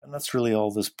And that's really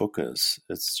all this book is.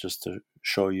 It's just to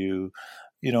show you,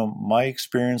 my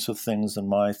experience with things and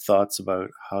my thoughts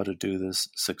about how to do this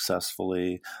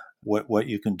successfully, what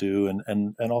you can do,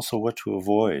 and also what to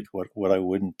avoid, what I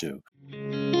wouldn't do.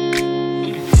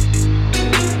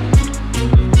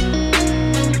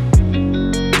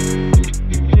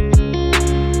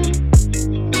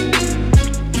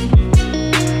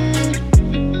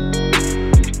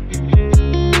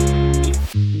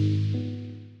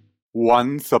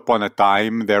 Once upon a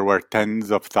time, there were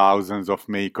tens of thousands of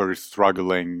makers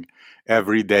struggling.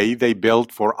 Every day they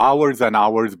built for hours and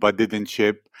hours but didn't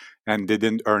ship and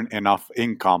didn't earn enough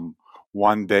income.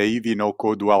 One day, the No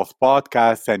Code Wealth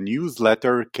podcast and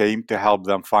newsletter came to help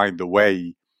them find a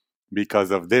way.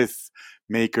 Because of this,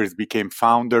 makers became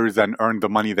founders and earned the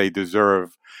money they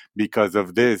deserve. Because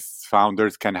of this,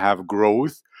 founders can have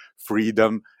growth,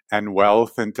 freedom, and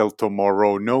wealth until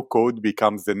tomorrow. No code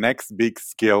becomes the next big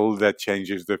skill that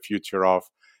changes the future of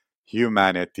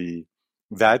humanity.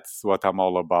 That's what I'm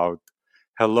all about.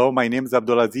 Hello, my name is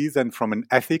Abdulaziz, and from an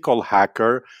ethical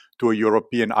hacker to a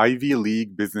European Ivy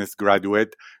League business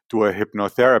graduate to a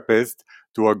hypnotherapist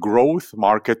to a growth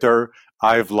marketer,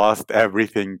 I've lost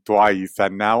everything twice,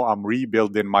 and now I'm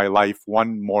rebuilding my life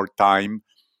one more time,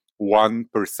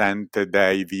 1% a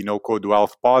day. The No Code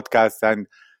Wealth podcast and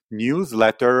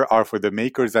newsletter are for the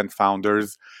makers and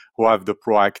founders who have the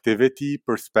proactivity,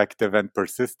 perspective, and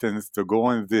persistence to go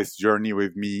on this journey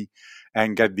with me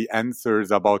and get the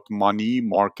answers about money,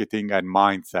 marketing, and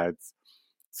mindsets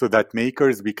so that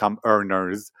makers become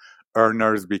earners,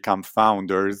 earners become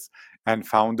founders, and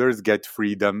founders get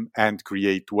freedom and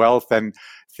create wealth. And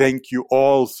thank you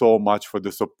all so much for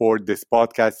the support. This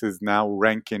podcast is now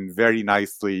ranking very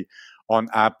nicely on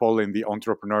Apple in the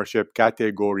entrepreneurship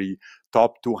category,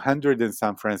 top 200 in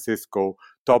San Francisco,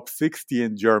 top 60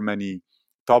 in Germany,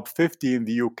 top 50 in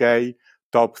the UK,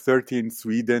 top 30 in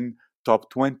Sweden, top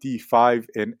 25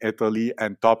 in Italy,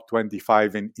 and top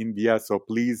 25 in India. So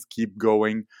please keep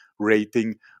going,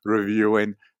 rating,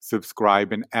 reviewing,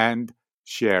 subscribing, and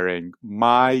sharing.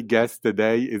 My guest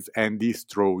today is Andy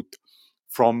Strout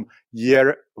from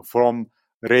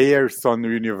Ryerson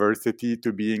University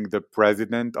to being the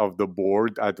president of the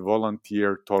board at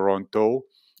Volunteer Toronto.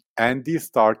 Andy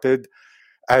started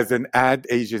as an ad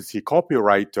agency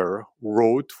copywriter,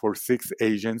 wrote for 6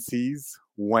 agencies,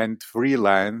 went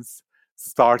freelance,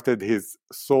 started his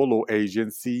solo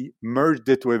agency, merged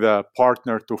it with a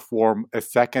partner to form a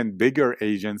second bigger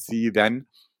agency. Then,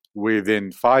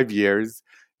 within 5 years,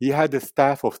 he had a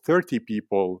staff of 30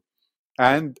 people.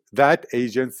 And that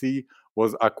agency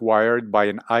was acquired by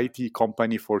an IT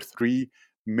company for $3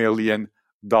 million.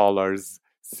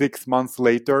 6 months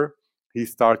later, he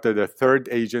started a third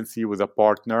agency with a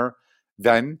partner,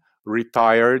 then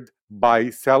retired by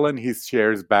selling his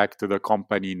shares back to the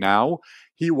company. Now,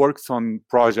 he works on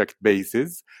project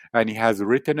basis and he has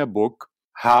written a book,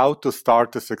 How to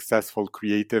Start a Successful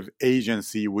Creative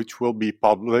Agency, which will be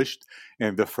published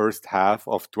in the first half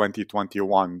of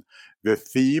 2021. The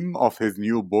theme of his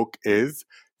new book is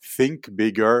Think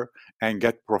Bigger and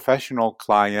Get Professional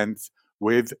Clients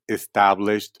with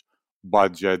Established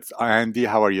Budgets. Andy,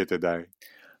 how are you today?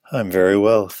 I'm very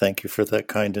well. Thank you for that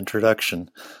kind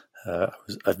introduction.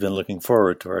 I've been looking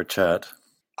forward to our chat.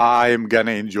 I'm going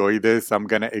to enjoy this. I'm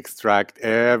going to extract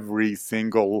every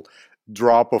single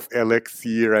drop of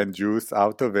elixir and juice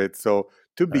out of it. So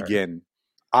to begin,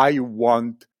 I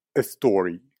want a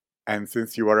story. And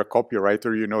since you are a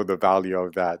copywriter, you know the value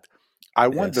of that. I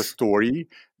want the story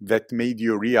that made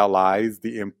you realize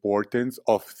the importance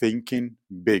of thinking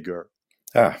bigger.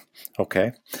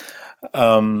 Okay.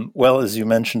 Well, as you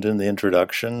mentioned in the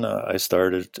introduction, I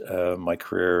started my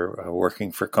career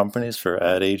working for companies, for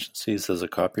ad agencies as a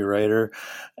copywriter.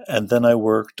 And then I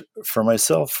worked for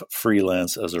myself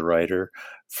freelance as a writer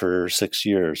for 6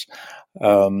 years.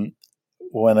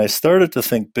 When I started to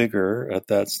think bigger at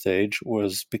that stage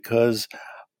was because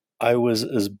I was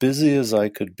as busy as I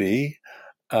could be.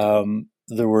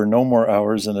 There were no more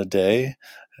hours in a day.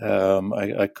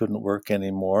 I couldn't work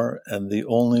anymore. And the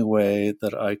only way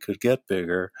that I could get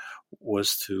bigger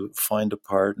was to find a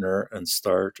partner and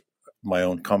start my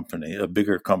own company, a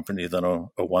bigger company than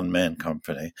a one-man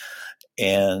company.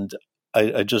 And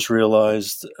I just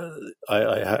realized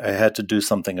I had to do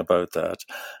something about that.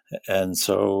 And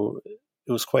so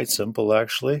it was quite simple,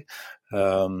 actually.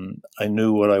 I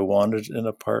knew what I wanted in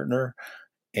a partner.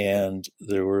 And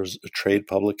there was a trade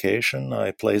publication.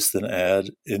 I placed an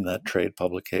ad in that trade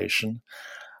publication.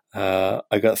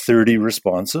 I got 30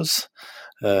 responses.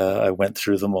 I went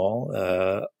through them all.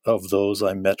 Of those,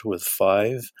 I met with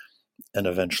 5 and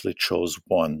eventually chose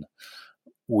one.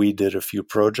 we did a few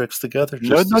projects together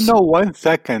No, just to no, see. no. 1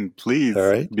 second, All please,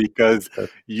 right. because Uh,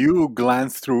 you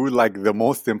glanced through like the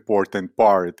most important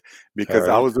part. All Because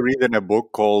I right. was reading a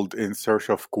book called In Search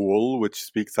of Cool, which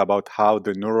speaks about how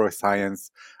the neuroscience,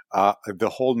 the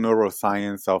whole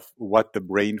neuroscience of what the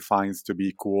brain finds to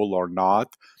be cool or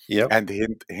not. Yep. And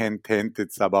hint, hint, hint,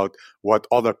 it's about what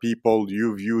other people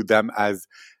you view them as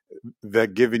they're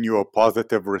giving you a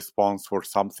positive response for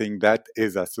something that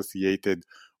is associated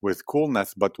with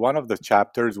coolness. But one of the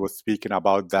chapters was speaking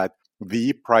about that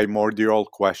the primordial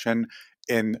question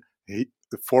in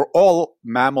for all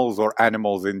mammals or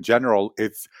animals in general,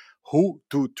 it's who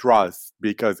to trust.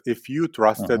 Because if you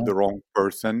trusted Uh-huh. the wrong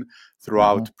person Uh-huh.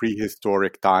 throughout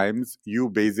prehistoric times, you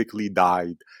basically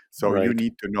died. So you Right.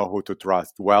 need to know who to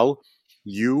trust. Well,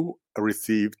 you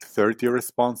received 30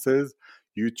 responses,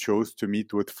 you chose to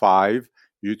meet with five,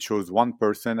 you chose one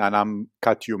person, and I'm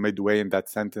cut you midway in that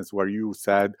sentence where you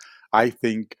said, I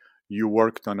think you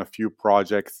worked on a few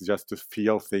projects just to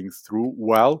feel things through.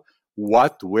 Well,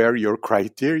 what were your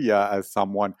criteria as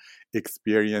someone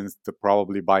experienced?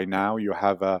 Probably by now you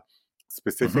have a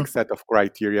specific Uh-huh. set of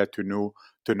criteria to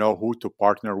know who to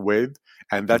partner with,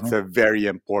 and that's Uh-huh. a very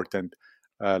important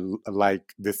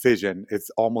like decision.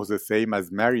 It's almost the same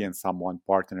as marrying someone,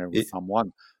 partnering with It,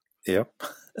 someone. yep.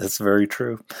 That's very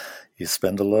true. You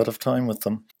spend a lot of time with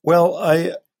them. Well,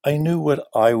 I knew what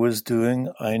I was doing.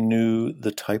 I knew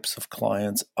the types of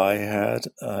clients I had,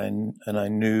 and I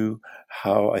knew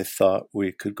how I thought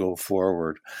we could go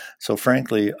forward. So,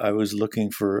 frankly, I was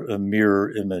looking for a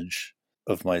mirror image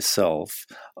of myself.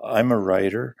 I'm a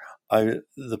writer.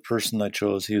 The person I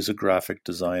chose, he was a graphic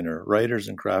designer. Writers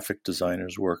and graphic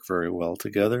designers work very well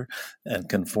together and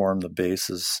can form the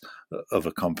basis of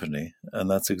a company, and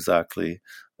that's exactly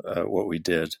what we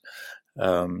did.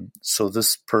 So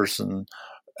this person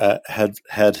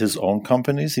had his own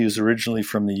companies. He was originally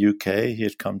from the UK. He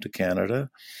had come to Canada.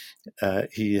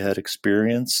 He had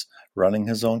experience running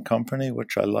his own company,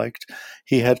 which I liked.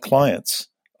 He had clients.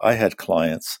 I had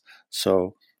clients.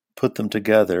 So put them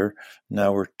together.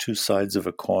 Now we're two sides of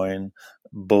a coin,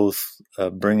 both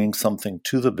bringing something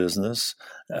to the business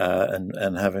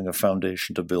and having a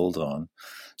foundation to build on.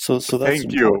 So that's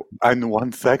Thank you. important. And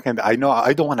 1 second, I know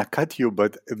I don't want to cut you,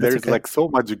 but That's there's okay. like so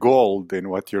much gold in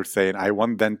what you're saying. I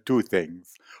want then two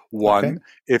things. Okay. One,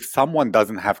 if someone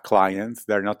doesn't have clients,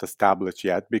 they're not established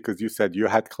yet, because you said you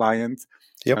had clients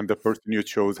Yep. and the person you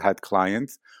chose had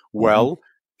clients. Mm-hmm. Well,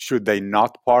 should they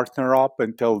not partner up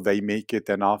until they make it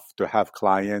enough to have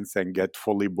clients and get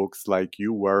fully books like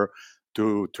you were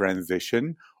to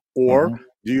transition? Or Mm-hmm.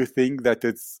 do you think that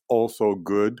it's also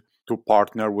good to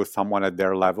partner with someone at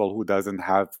their level who doesn't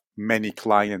have many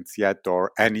clients yet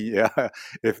or any,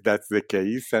 if that's the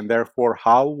case? And therefore,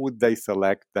 how would they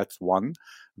select? That's one.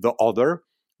 The other,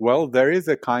 well, there is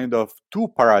a kind of two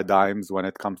paradigms when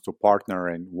it comes to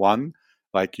partnering. One,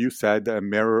 like you said, a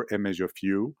mirror image of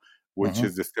you, which Mm-hmm.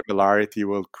 is the similarity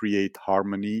will create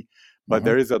harmony. But Mm-hmm.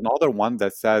 there is another one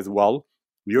that says, well,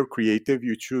 you're creative,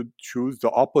 you should choose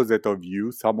the opposite of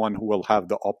you, someone who will have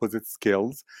the opposite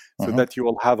skills, so Mm-hmm. that you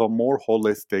will have a more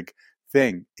holistic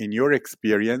thing. In your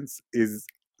experience, is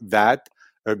that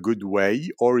a good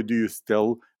way, or do you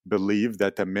still believe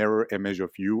that a mirror image of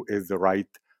you is the right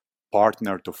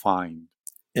partner to find?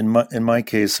 In my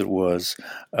case, it was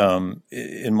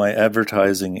in my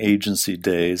advertising agency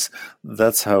days.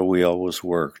 That's how we always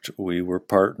worked. We were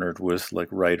partnered with like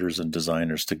writers and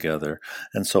designers together,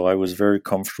 and so I was very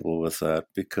comfortable with that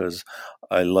because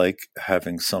I like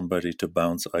having somebody to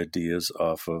bounce ideas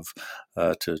off of,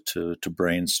 to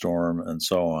brainstorm and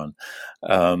so on.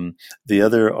 The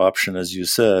other option, as you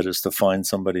said, is to find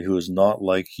somebody who is not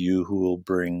like you, who will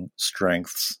bring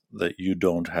strengths that you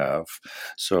don't have.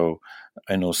 So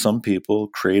I know some people,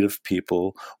 creative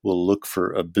people, will look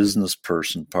for a business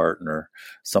person partner,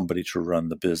 somebody to run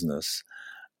the business.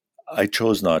 I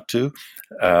chose not to,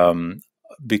 um,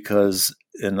 because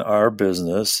in our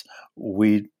business,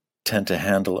 we tend to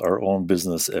handle our own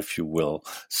business, if you will.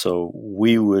 So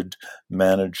we would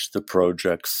manage the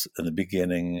projects in the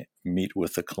beginning, meet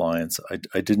with the clients.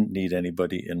 I didn't need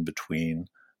anybody in between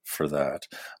for that.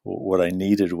 What I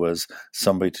needed was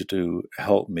somebody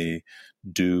help me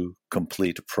do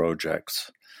complete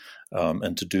projects.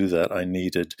 And to do that, I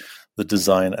needed the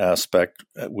design aspect,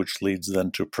 which leads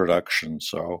then to production.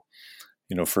 So,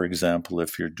 for example,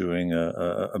 if you're doing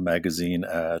a magazine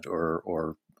ad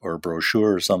or a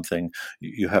brochure or something,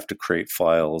 you have to create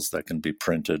files that can be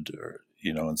printed, or,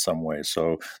 in some way.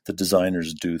 So the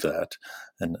designers do that,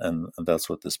 and that's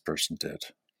what this person did.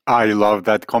 I love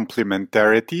that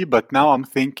complementarity, but now I'm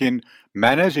thinking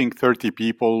managing 30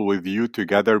 people with you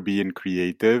together being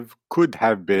creative could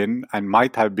have been and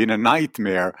might have been a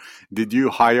nightmare. Did you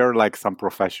hire like some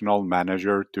professional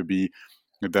manager to be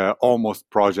the almost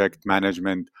project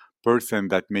management person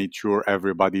that made sure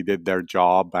everybody did their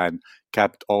job and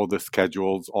kept all the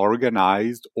schedules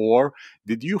organized? Or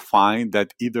did you find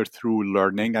that either through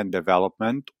learning and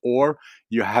development, or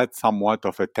you had somewhat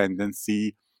of a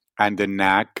tendency and a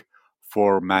knack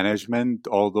for management,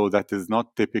 although that is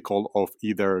not typical of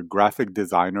either graphic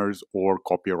designers or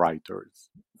copywriters?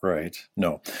 Right.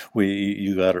 No,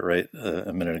 you got it right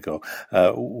a minute ago.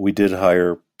 We did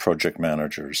hire project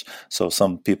managers. So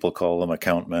some people call them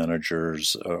account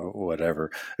managers or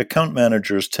whatever. Account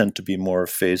managers tend to be more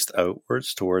faced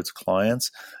outwards towards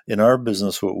clients. In our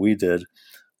business, what we did,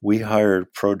 we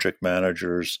hired project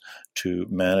managers to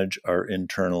manage our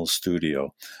internal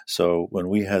studio. So when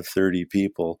we had 30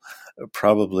 people,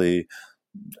 probably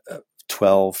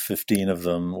 12, 15 of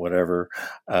them, whatever,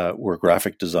 were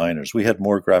graphic designers. We had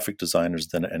more graphic designers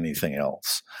than anything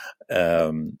else.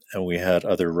 And we had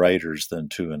other writers then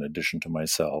too, in addition to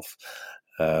myself.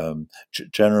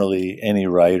 Generally, any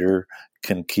writer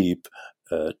can keep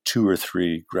two or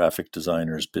three graphic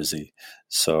designers busy.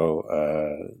 So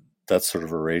that's sort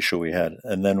of a ratio we had.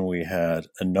 And then we had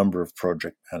a number of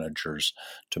project managers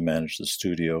to manage the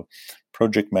studio.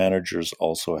 Project managers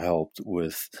also helped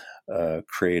with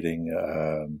creating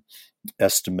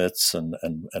estimates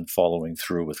and following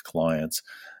through with clients.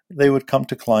 They would come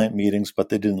to client meetings, but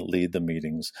they didn't lead the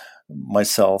meetings.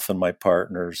 Myself and my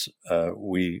partners,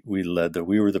 we led that.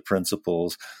 We were the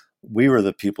principals. We were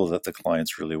the people that the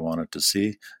clients really wanted to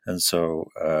see, and so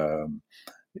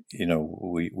we were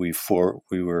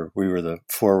the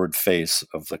forward face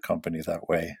of the company that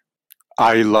way.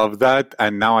 I love that.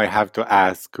 And now I have to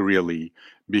ask really,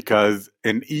 because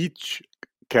in each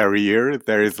career,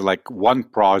 there is like one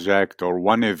project or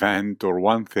one event or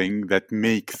one thing that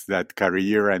makes that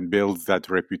career and builds that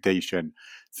reputation.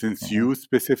 Since Mhm. you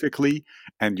specifically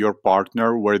and your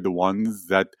partner were the ones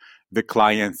that the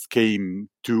clients came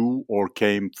to or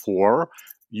came for,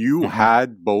 you Mhm.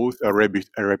 had both a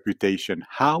reputation.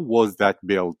 How was that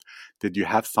built? Did you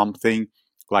have something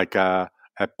like a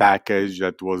package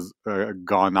that was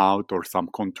gone out, or some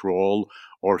control,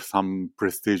 or some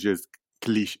prestigious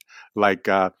cliche, like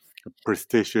a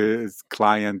prestigious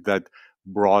client that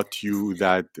brought you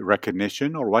that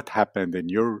recognition, or what happened in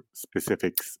your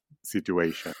specific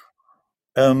situation?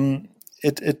 Um,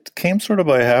 it came sort of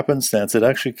by happenstance. It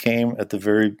actually came at the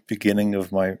very beginning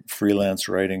of my freelance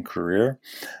writing career.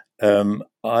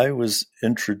 I was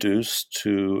introduced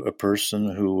to a person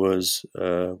who was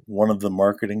one of the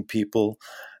marketing people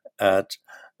at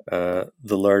the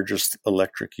largest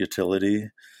electric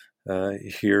utility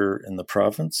here in the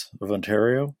province of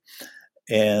Ontario,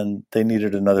 and they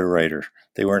needed another writer.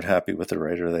 They weren't happy with the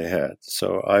writer they had,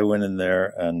 so I went in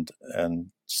there and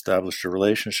established a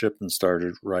relationship and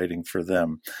started writing for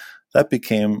them. That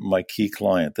became my key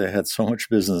client. They had so much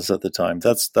business at the time.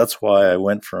 That's why I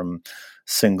went from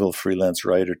single freelance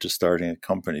writer to starting a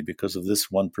company, because of this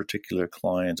one particular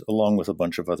client, along with a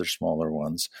bunch of other smaller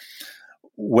ones.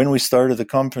 When we started the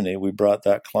company, we brought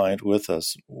that client with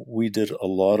us. We did a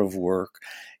lot of work,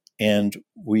 and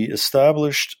we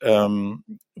established an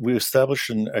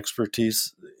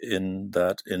expertise in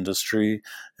that industry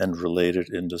and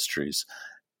related industries.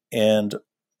 And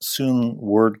soon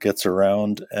word gets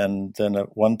around, and then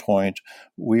at one point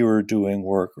we were doing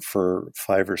work for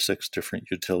 5 or 6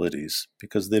 different utilities,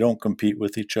 because they don't compete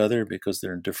with each other, because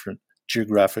they're in different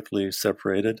geographically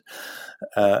separated,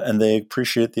 and they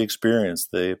appreciate the experience.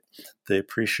 They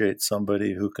appreciate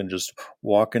somebody who can just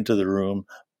walk into the room,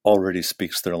 already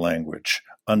speaks their language,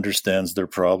 understands their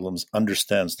problems,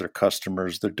 understands their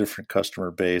customers, their different customer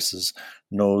bases,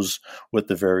 knows what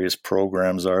the various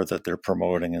programs are that they're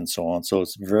promoting, and so on. So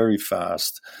it's very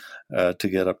fast to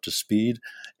get up to speed,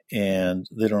 and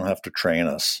they don't have to train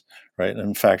us. Right.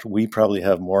 In fact, we probably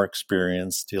have more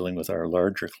experience dealing with our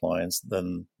larger clients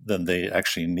than they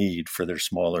actually need for their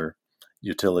smaller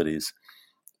utilities.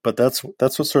 But that's what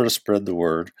sort of spread the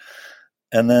word.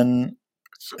 And then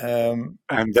um,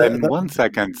 And that, then that one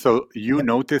second. So you yeah,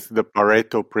 notice the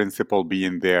Pareto principle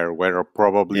being there, where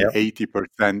probably yeah,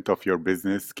 80% of your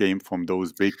business came from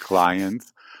those big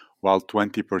clients, while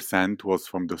 20% was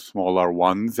from the smaller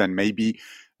ones. And maybe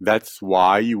that's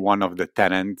why one of the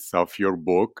tenets of your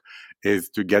book is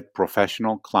to get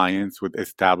professional clients with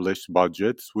established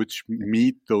budgets, which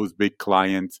meet those big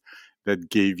clients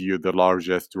that gave you the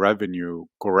largest revenue,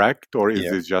 correct? Or is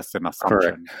yeah, this just an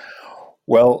correct. assumption?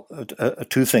 Well,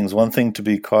 two things. One thing to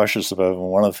be cautious about, and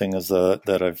one of the things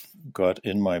that I've got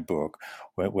in my book,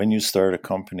 when you start a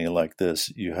company like this,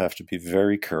 you have to be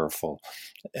very careful,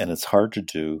 and it's hard to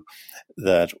do,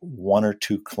 that one or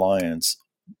two clients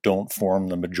don't form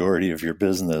the majority of your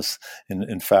business.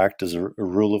 In fact, as a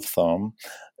rule of thumb,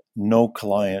 no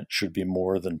client should be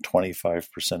more than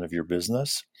 25% of your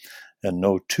business, and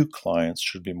no two clients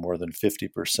should be more than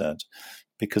 50%.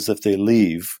 Because if they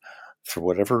leave for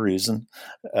whatever reason,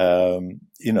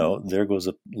 there goes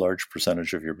a large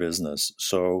percentage of your business.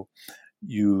 So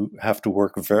you have to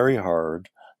work very hard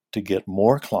to get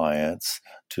more clients,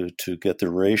 to get the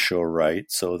ratio right,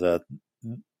 so that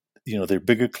their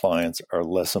bigger clients are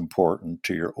less important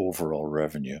to your overall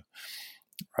revenue,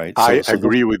 right? I So this,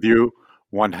 agree with you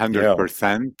yeah.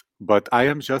 100%, but I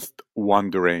am just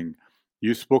wondering,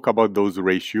 you spoke about those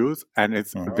ratios, and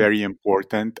it's Mhm, very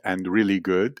important and really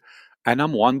good. And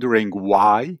I'm wondering,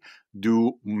 why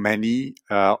do many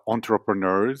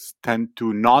entrepreneurs tend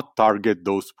to not target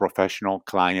those professional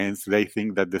clients? They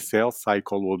think that the sales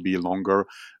cycle will be longer,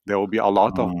 there will be a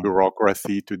lot of mhm,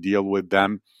 bureaucracy to deal with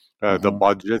them. The mhm,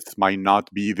 budgets might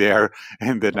not be there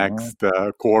in the mhm, next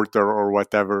quarter, or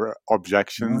whatever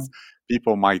objections mhm,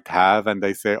 people might have, and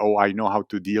they say, oh, I know how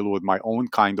to deal with my own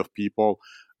kind of people,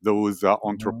 those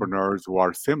mhm, entrepreneurs who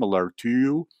are similar to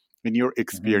you. In your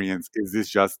mhm, experience, is this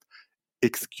just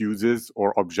excuses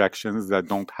or objections that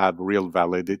don't have real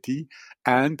validity?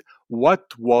 And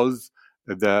what was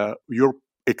the your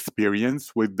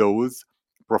experience with those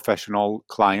professional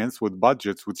clients with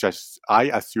budgets, which I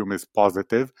assume is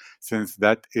positive, since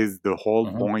that is the whole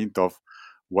mhm. point of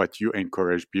what you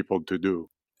encourage people to do?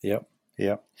 Yeah,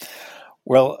 yeah.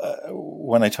 Well,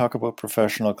 when I talk about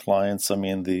professional clients, I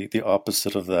mean the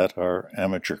opposite of that are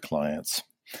amateur clients.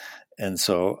 And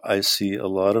so I see a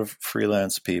lot of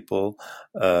freelance people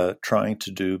trying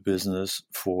to do business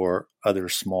for other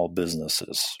small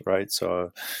businesses, right?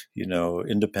 So,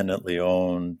 independently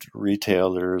owned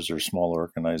retailers or small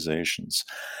organizations.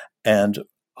 And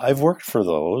I've worked for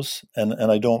those, and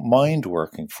I don't mind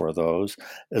working for those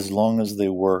as long as they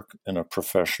work in a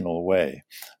professional way.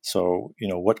 So,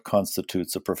 what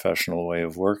constitutes a professional way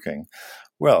of working?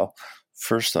 Well,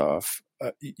 first off,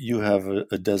 you have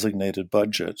a designated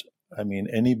budget. I mean,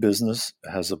 any business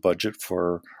has a budget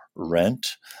for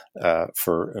rent,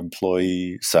 for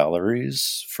employee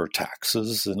salaries, for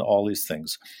taxes, and all these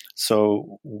things.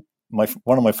 So,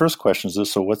 one of my first questions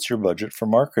is, so what's your budget for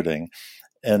marketing?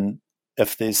 And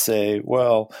if they say,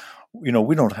 well, we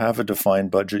don't have a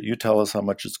defined budget, you tell us how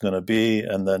much it's going to be,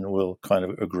 and then we'll kind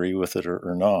of agree with it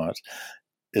or not,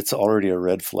 it's already a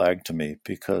red flag to me,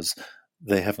 because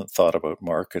they haven't thought about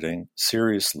marketing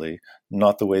seriously,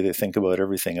 not the way they think about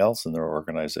everything else in their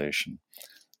organization.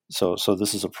 So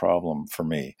this is a problem for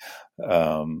me.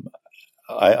 Um,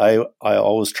 I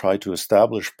always try to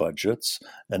establish budgets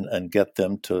and get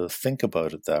them to think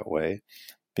about it that way,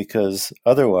 because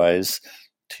otherwise,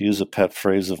 to use a pet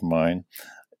phrase of mine,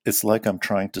 it's like I'm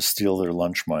trying to steal their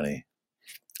lunch money.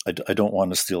 I don't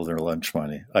want to steal their lunch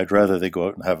money. I'd rather they go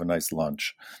out and have a nice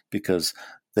lunch, because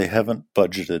they haven't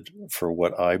budgeted for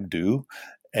what I do.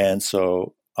 And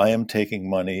so I am taking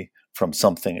money from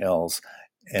something else.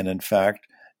 And in fact,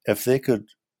 if they could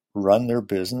run their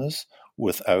business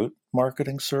without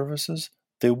marketing services,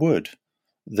 they would.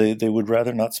 They would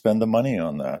rather not spend the money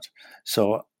on that.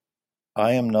 So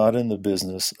I am not in the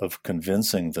business of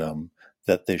convincing them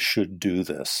that they should do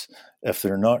this. If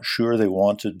they're not sure they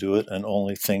want to do it and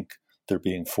only think they're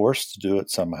being forced to do it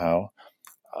somehow,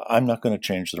 I'm not going to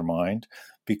change their mind,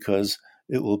 because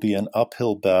it will be an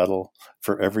uphill battle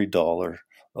for every dollar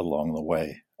along the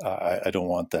way. I don't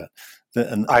want that.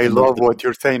 And, I and love what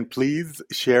you're saying. Please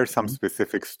share some mhm.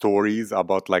 specific stories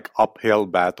about like uphill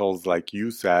battles, like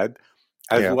you said,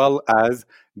 as Yeah, well as,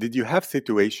 did you have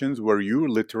situations where you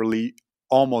literally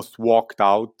almost walked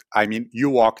out? I mean, you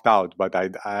walked out, but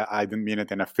I didn't mean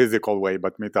it in a physical way,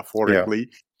 but yeah, metaphorically,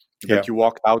 yeah, that you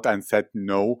walked out and said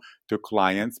no to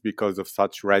clients because of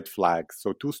such red flags.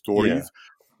 So, two yeah, stories.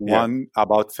 yeah, One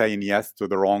about saying yes to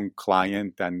the wrong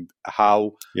client and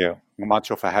how yeah,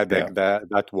 much of a yeah, headache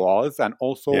that was, and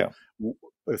also yeah,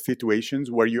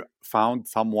 situations where you found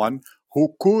someone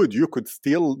who you could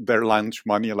steal their lunch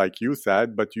money, like you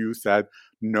said, but you said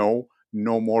no,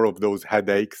 no more of those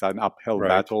headaches and uphill right,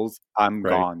 battles, I'm right,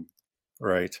 gone.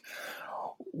 right.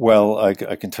 Well, I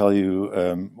can tell you,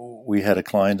 we had a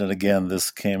client, and again,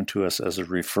 this came to us as a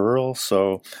referral.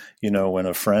 So, when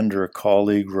a friend or a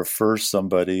colleague refers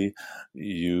somebody,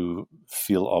 you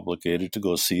feel obligated to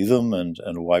go see them, and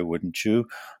why wouldn't you?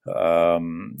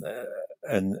 Um,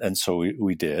 and so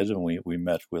we did, and we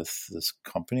met with this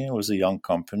company. It was a young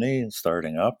company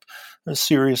starting up, a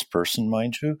serious person,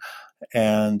 mind you,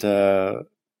 and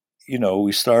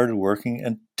we started working.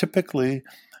 And typically,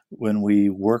 when we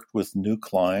worked with new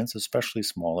clients, especially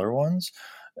smaller ones,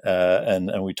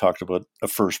 and we talked about a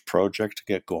first project to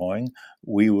get going,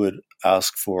 we would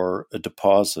ask for a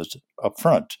deposit up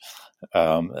front.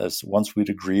 As once we'd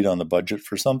agreed on the budget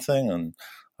for something, and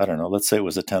I don't know, let's say it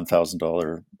was a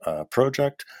 $10,000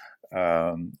 project,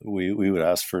 we would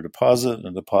ask for a deposit. And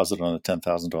a deposit on a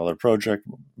 $10,000 project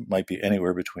might be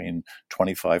anywhere between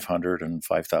 $2,500 and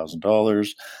 $5,000,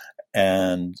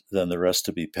 and then the rest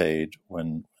to be paid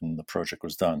when the project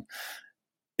was done.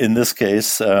 In this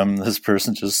case, this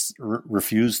person just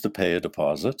refused to pay a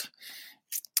deposit.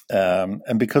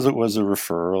 And because it was a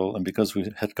referral, and because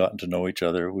we had gotten to know each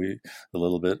other a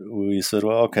little bit, we said,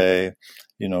 "Well, okay,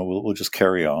 we'll just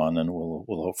carry on, and we'll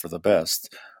hope for the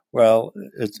best." Well,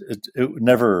 it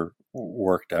never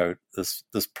worked out. This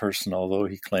person, although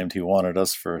he claimed he wanted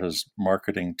us for his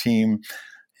marketing team,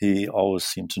 he always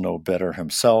seemed to know better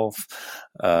himself.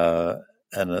 And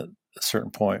at a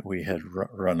certain point, we had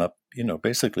run up,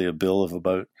 basically a bill of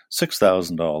about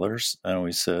 $6,000, and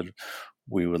we said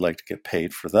we would like to get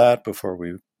paid for that before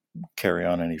we carry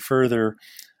on any further.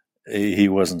 He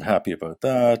wasn't happy about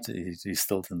that. He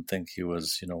still didn't think he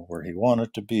was, where he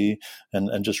wanted to be,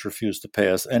 and just refused to pay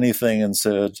us anything, and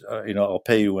said, I'll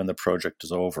pay you when the project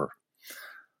is over.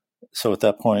 So at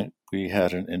that point, we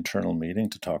had an internal meeting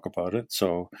to talk about it.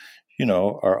 So,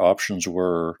 our options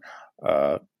were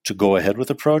to go ahead with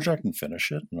the project and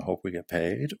finish it and hope we get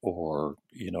paid, or,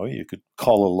 you could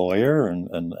call a lawyer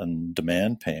and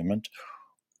demand payment,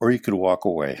 or you could walk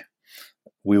away.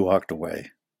 We walked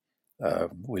away.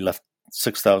 We left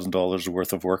 $6,000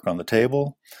 worth of work on the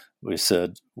table. We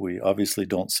said, we obviously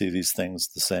don't see these things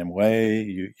the same way.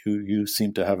 You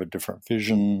seem to have a different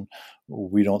vision.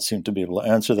 We don't seem to be able to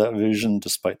answer that vision,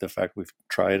 despite the fact we've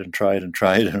tried and tried and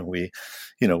tried, and we,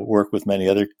 work with many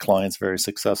other clients very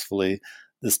successfully.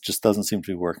 This just doesn't seem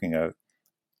to be working out.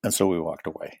 And so we walked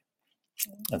away.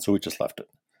 And so we just left it.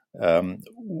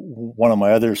 One of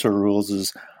my other sort of rules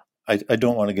is I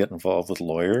don't want to get involved with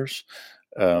lawyers.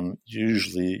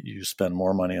 Usually you spend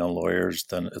more money on lawyers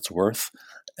than it's worth,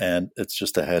 and it's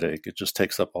just a headache. It just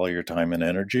takes up all your time and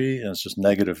energy, and it's just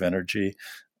negative energy,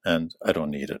 and I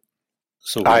don't need it.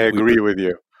 So I agree with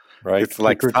you. Right? It's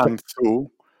like Sun Tzu,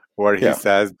 where he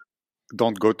says,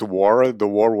 don't go to war. The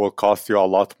war will cost you a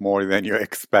lot more than you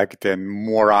expect in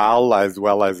morale as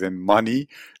well as in money.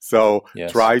 So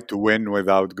try to win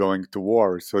without going to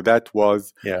war. So that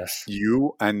was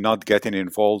you, and not getting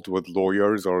involved with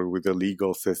lawyers or with the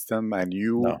legal system. And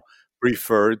you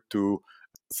preferred to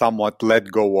somewhat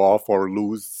let go of or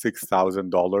lose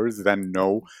 $6,000, then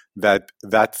know that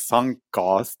that sunk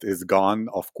cost is gone,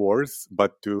 of course,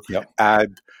 but to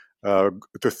add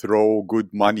to throw good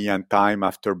money and time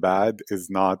after bad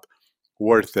is not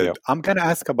worth it. I'm going to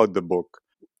ask about the book.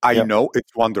 I know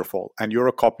it's wonderful, and you're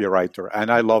a copywriter,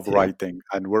 and I love writing,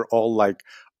 and we're all like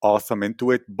awesome into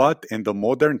it. But in the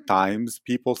modern times,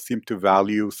 people seem to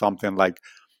value something like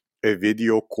a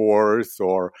video course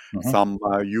or some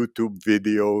YouTube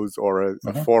videos, or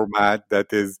a format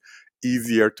that is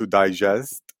easier to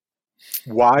digest.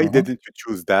 Why didn't you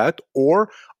choose that?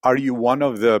 Or are you one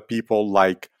of the people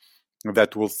like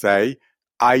that will say,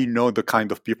 I know the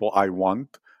kind of people I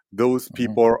want. Those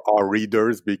people are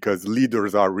readers because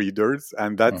leaders are readers,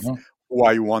 and that's who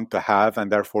I want to have,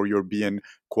 and therefore you're being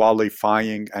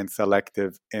qualifying and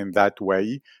selective in that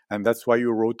way, and that's why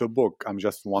you wrote a book. I'm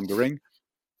just wondering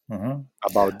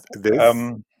about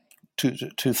this.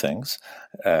 Two things.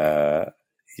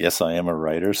 Yes, I am a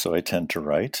writer, so I tend to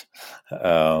write.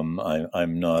 I'm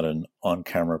not an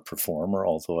on-camera performer,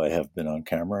 although I have been on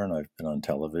camera and I've been on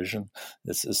television.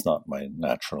 It's not my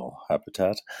natural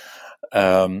habitat.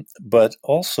 But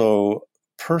also,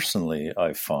 personally,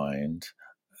 I find,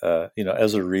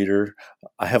 as a reader,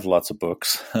 I have lots of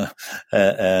books,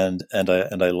 and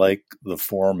I like the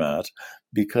format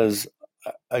because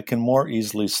I can more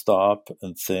easily stop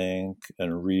and think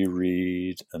and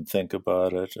reread and think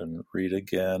about it and read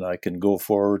again. I can go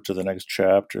forward to the next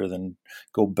chapter, then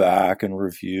go back and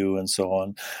review and so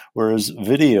on. Whereas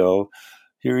video,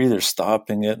 you're either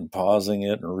stopping it and pausing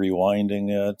it and rewinding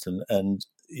it, and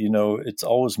it's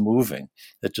always moving.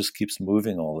 It just keeps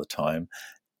moving all the time.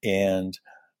 And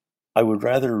I would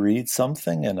rather read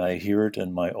something and I hear it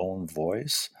in my own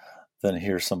voice than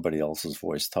hear somebody else's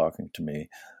voice talking to me.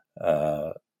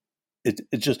 it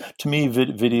just, to me,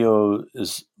 video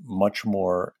is much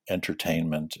more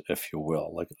entertainment, if you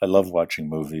will. Like, I love watching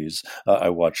movies. I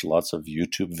watch lots of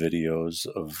YouTube videos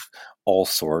of all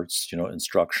sorts,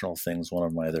 instructional things. One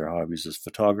of my other hobbies is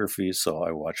photography, so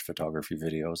I watch photography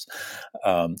videos.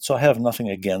 So I have nothing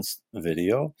against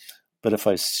video, but if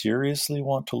I seriously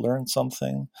want to learn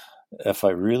something, if I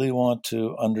really want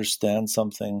to understand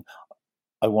something,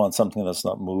 I want something that's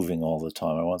not moving all the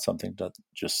time. I want something that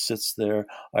just sits there.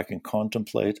 I can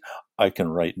contemplate. I can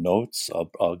write notes.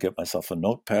 I'll get myself a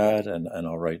notepad and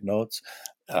I'll write notes.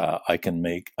 I can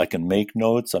make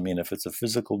notes. I mean, if it's a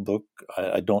physical book,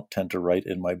 I don't tend to write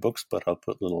in my books, but I'll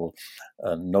put little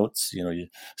notes,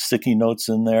 sticky notes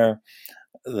in there,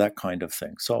 that kind of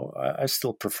thing. So I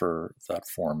still prefer that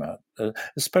format,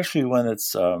 especially when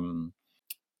it's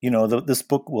this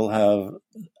book will have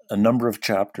a number of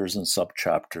chapters and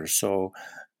sub-chapters, so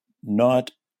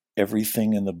not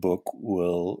everything in the book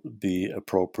will be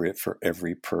appropriate for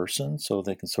every person, so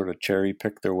they can sort of cherry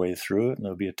pick their way through it, and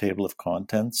there'll be a table of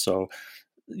contents. So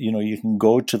you can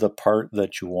go to the part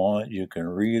that you want, you can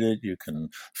read it, you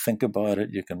can think about it,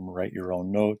 you can write your own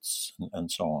notes,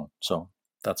 and so on. So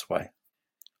that's why.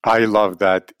 I love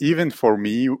that. Even for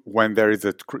me, when there is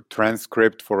a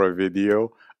transcript for a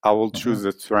video, I will Mm-hmm. choose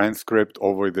the transcript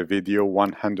over the video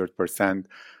 100%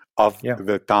 of Yeah.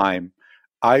 the time.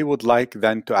 I would like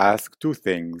then to ask two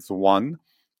things. One,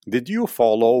 did you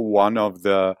follow one of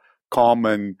the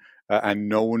common and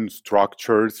known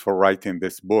structures for writing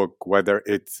this book, whether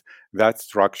it's that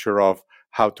structure of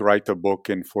how to write a book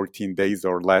in 14 days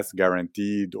or less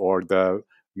guaranteed, or the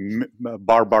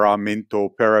Barbara Minto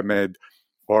pyramid,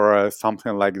 or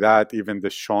something like that, even the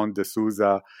Sean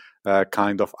D'Souza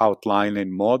kind of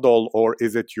outlining model, or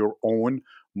is it your own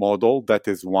model? That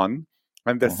is one.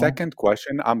 And the Mm-hmm. second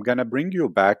question, I'm going to bring you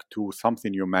back to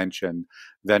something you mentioned.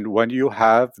 Then, when you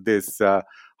have this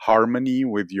harmony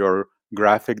with your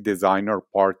graphic designer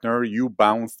partner, you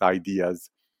bounce ideas.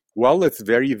 Well, it's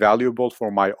very valuable for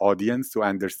my audience to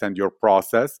understand your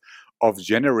process of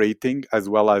generating as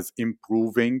well as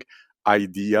improving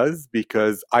ideas,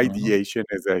 because Mm-hmm. ideation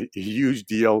is a huge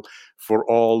deal for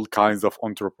all kinds of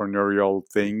entrepreneurial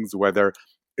things, whether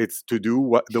it's to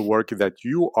do the work that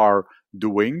you are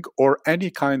doing or any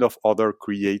kind of other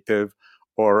creative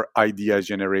or idea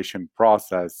generation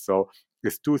process. So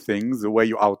it's two things. The way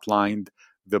you outlined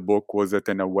the book, was it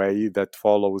in a way that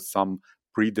follows some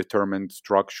predetermined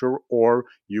structure, or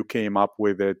you came up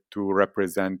with it to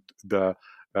represent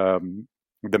um,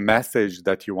 the message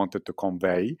that you wanted to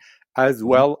convey, as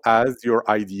Mm-hmm. well as your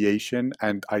ideation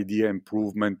and idea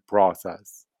improvement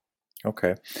process?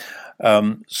 Okay.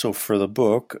 So for the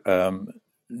book,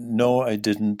 no, I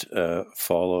didn't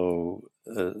follow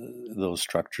those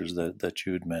structures that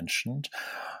you had mentioned.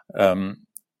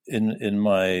 In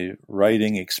my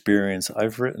writing experience,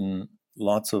 I've written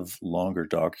lots of longer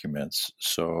documents.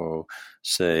 So,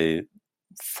 say,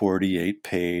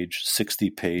 48-page,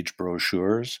 60-page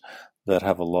brochures that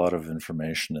have a lot of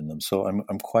information in them. So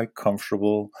I'm quite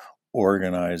comfortable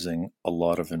organizing a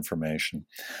lot of information.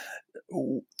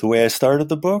 The way I started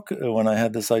the book, when I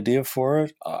had this idea for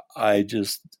it, I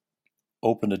just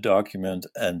opened a document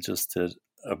and just did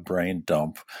a brain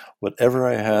dump. Whatever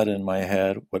I had in my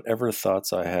head, whatever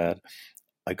thoughts I had,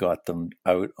 I got them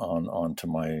out onto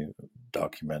my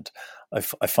document. I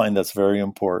find that's very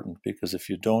important, because if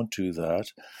you don't do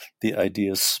that, the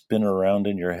ideas spin around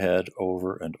in your head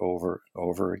over and over and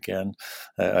over again.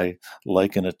 I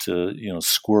liken it to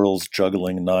squirrels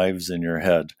juggling knives in your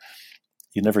head.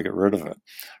 You never get rid of it,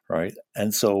 right?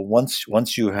 And so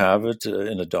once you have it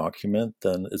in a document,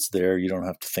 then it's there. You don't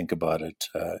have to think about it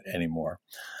anymore.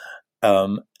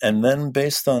 And then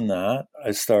based on that,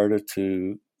 I started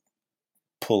to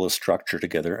pull a structure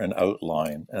together, an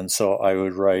outline. And so I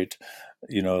would write,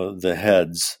 the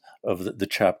heads of the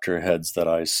chapter heads that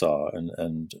I saw,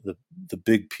 and the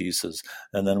big pieces.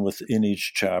 And then within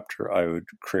each chapter, I would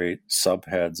create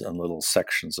subheads and little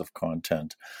sections of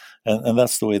content. And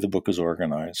that's the way the book is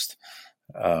organized.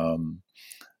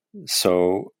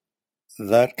 So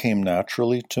that came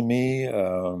naturally to me. I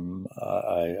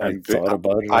And the thought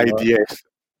about it a lot. idea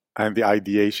and the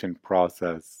ideation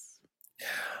process.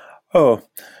 Oh,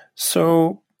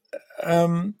 so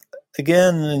um,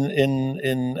 again,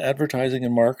 in advertising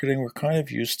and marketing, we're kind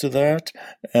of used to that,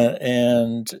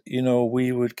 and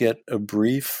we would get a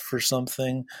brief for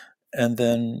something, and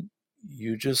then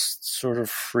you just sort of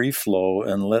free flow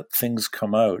and let things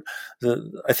come out.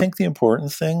 I think the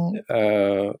important thing,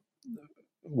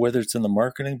 whether it's in the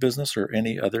marketing business or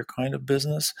any other kind of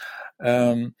business,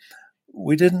 um,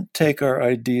 we didn't take our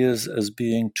ideas as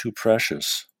being too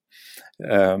precious.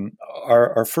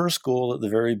 Our first goal at the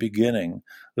very beginning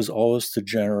was always to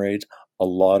generate a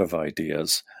lot of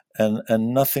ideas, and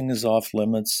nothing is off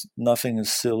limits, nothing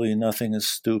is silly, nothing is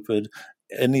stupid,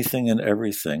 anything and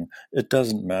everything. It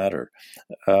doesn't matter.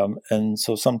 And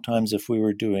so sometimes if we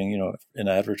were doing, in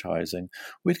advertising,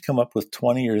 we'd come up with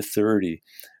 20 or 30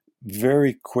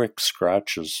 very quick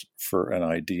scratches for an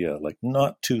idea, like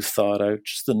not too thought out,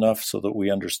 just enough so that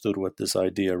we understood what this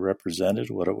idea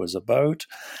represented, what it was about.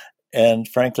 And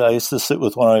frankly, I used to sit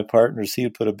with one of my partners. He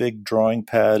would put a big drawing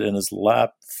pad in his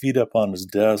lap, feet up on his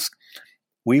desk.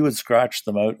 We would scratch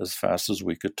them out as fast as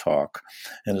we could talk.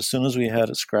 And as soon as we had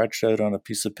it scratched out on a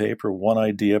piece of paper, one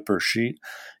idea per sheet,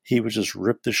 he would just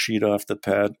rip the sheet off the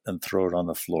pad and throw it on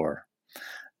the floor.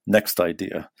 Next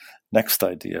idea, next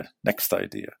idea, next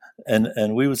idea.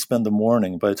 And we would spend the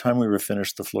morning, by the time we were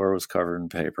finished, the floor was covered in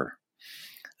paper.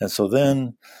 And so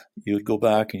then you'd go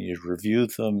back and you'd review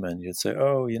them and you'd say,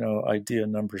 oh, idea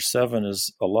number 7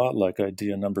 is a lot like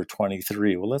idea number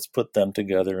 23. Well, let's put them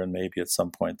together and maybe at some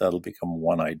point that'll become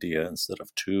one idea instead of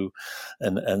 2.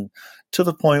 And to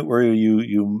the point where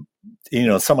you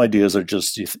some ideas are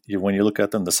just, when you look at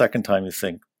them the second time, you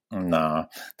think, nah,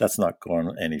 that's not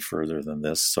going any further than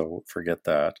this, so forget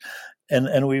that.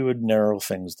 And we would narrow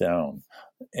things down.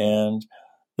 And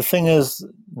the thing is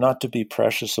not to be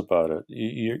precious about it.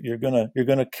 You're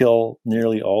gonna kill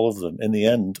nearly all of them. In the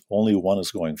end, only one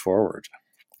is going forward,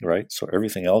 right? So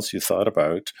everything else you thought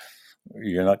about,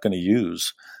 you're not going to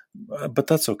use, but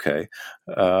that's okay.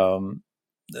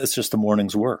 It's just the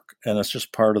morning's work, and it's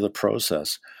just part of the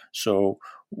process. So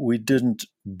we didn't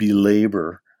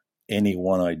belabor any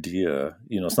one idea.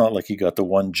 It's not like you got the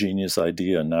one genius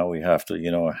idea and now we have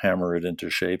to, hammer it into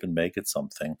shape and make it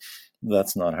something.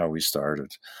 That's not how we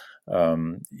started.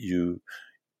 You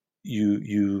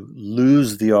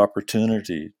lose the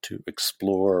opportunity to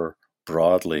explore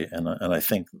broadly, and I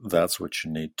think that's what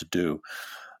you need to do.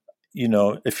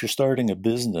 If you're starting a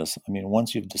business,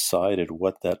 once you've decided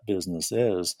what that business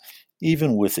is,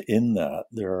 even within that,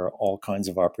 there are all kinds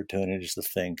of opportunities to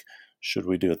think, should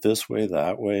we do it this way,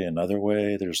 that way, another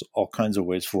way? There's all kinds of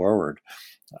ways forward.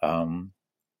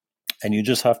 And you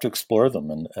just have to explore them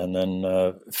and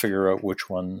then figure out which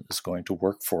one is going to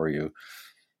work for you.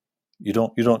 You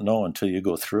don't know until you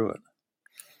go through it.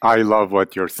 I love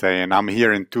what you're saying. I'm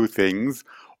hearing 2 things.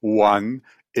 One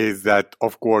is that,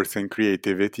 of course, in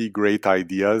creativity, great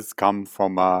ideas come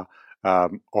from a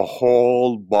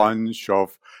whole bunch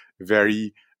of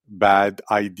very bad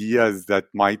ideas that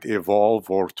might evolve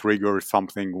or trigger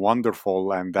something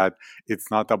wonderful, and that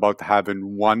it's not about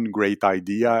having one great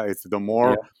idea. It's the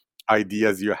more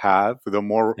ideas you have, the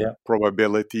more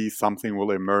probability something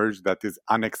will emerge that is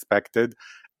unexpected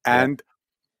and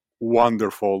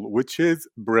wonderful, which is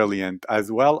brilliant. As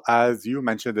well as you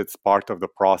mentioned, it's part of the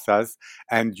process.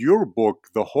 And your book,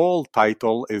 the whole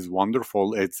title is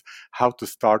wonderful. It's How to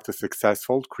Start a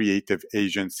Successful Creative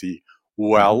Agency.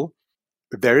 Well,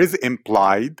 there is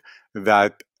implied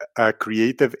that a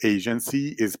creative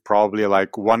agency is probably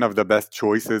like one of the best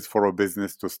choices for a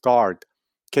business to start.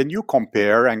 Can you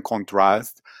compare and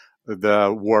contrast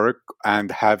the work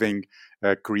and having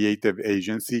a creative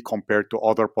agency compared to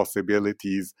other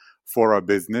possibilities for a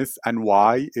business, and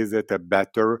why is it a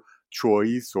better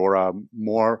choice or a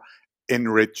more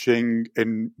enriching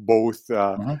in both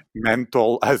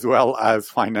mental as well as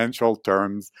financial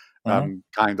terms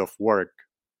kind of work?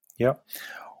 Yeah.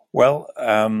 Well,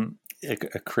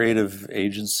 a creative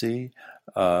agency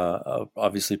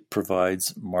obviously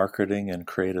provides marketing and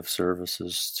creative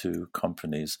services to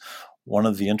companies. One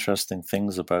of the interesting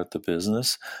things about the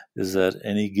business is that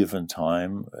any given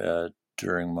time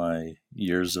during my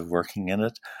years of working in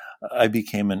it, I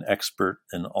became an expert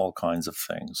in all kinds of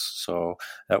things. So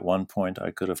at one point, I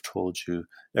could have told you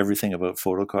everything about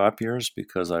photocopiers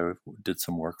because I did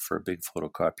some work for a big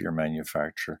photocopier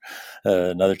manufacturer.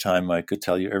 Another time, I could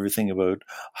tell you everything about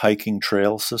hiking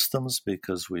trail systems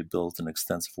because we built an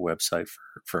extensive website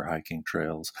for hiking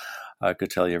trails. I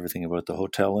could tell you everything about the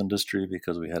hotel industry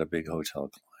because we had a big hotel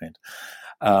client.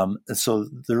 And so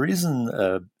the reason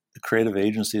a creative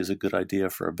agency is a good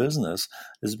idea for a business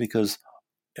is because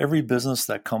every business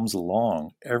that comes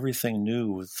along, everything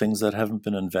new, things that haven't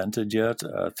been invented yet,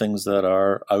 things that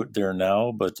are out there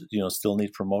now but still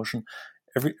need promotion.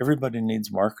 Everybody needs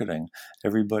marketing.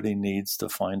 Everybody needs to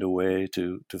find a way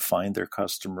to find their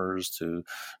customers, to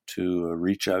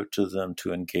reach out to them,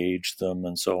 to engage them,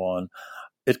 and so on.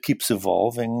 It keeps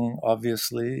evolving,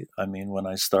 obviously. When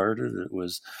I started, it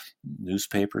was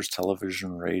newspapers,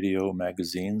 television, radio,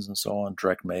 magazines, and so on,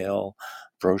 direct mail,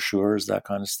 brochures, that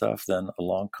kind of stuff. Then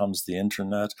along comes the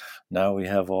internet. Now we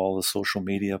have all the social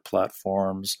media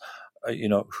platforms.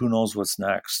 who knows what's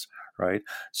next, right?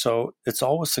 So it's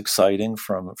always exciting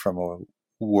from a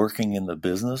working in the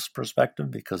business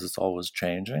perspective because it's always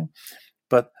changing.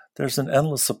 But there's an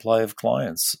endless supply of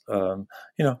clients.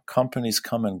 Companies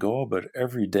come and go, but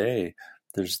every day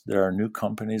there are new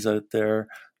companies out there.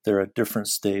 They're at different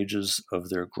stages of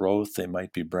their growth. They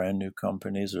might be brand new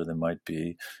companies, or they might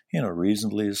be,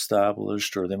 reasonably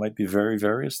established, or they might be very,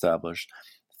 very established.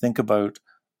 Think about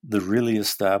the really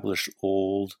established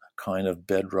old kind of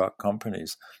bedrock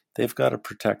companies. They've got to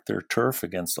protect their turf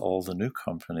against all the new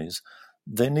companies.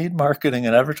 They need marketing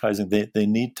and advertising. They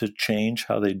need to change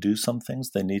how they do some things.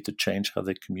 They need to change how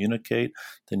they communicate.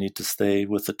 They need to stay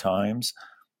with the times.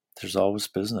 There's always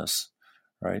business,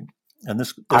 right? And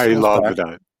this I goes love back,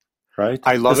 that. right?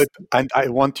 I love it. And I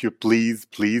want you, please,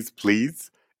 please,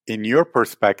 please, in your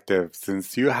perspective,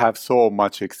 since you have so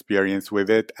much experience with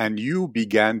it and you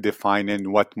began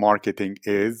defining what marketing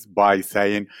is by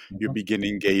saying you Mhm, begin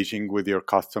engaging with your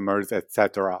customers,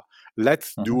 etc.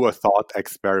 Let's mhm. do a thought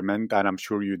experiment, and I'm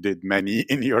sure you did many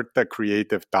in your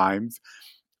creative times.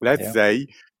 Let's Yeah. say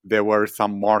there were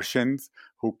some Martians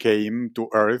who came to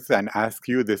Earth and asked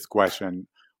you this question.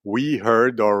 We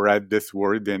heard or read this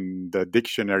word in the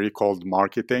dictionary called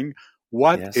marketing.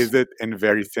 What Yes. is it in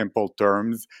very simple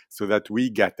terms so that we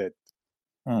get it?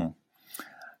 Hmm.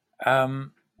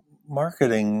 Um,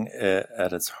 Marketing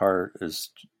at its heart is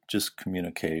just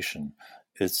communication.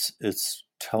 It's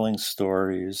telling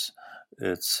stories.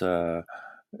 It's uh,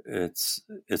 it's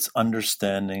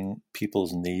understanding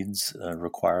people's needs,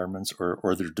 requirements,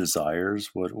 or their desires.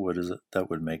 What is it that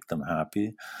would make them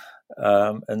happy?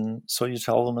 And so you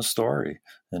tell them a story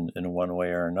in one way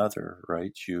or another,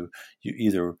 right? You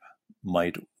either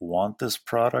might want this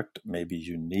product, maybe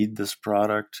you need this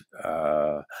product.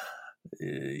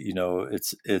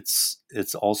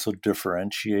 It's also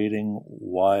differentiating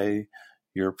why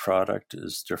your product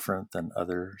is different than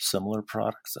other similar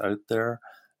products out there,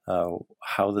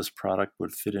 how this product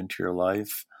would fit into your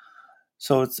life.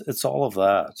 So it's all of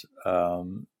that.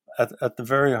 At the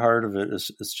very heart of it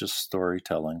is it's just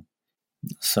storytelling,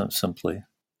 simply.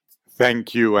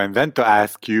 Thank you. And then to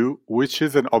ask you, which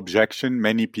is an objection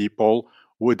many people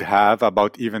would have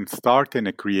about even starting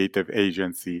a creative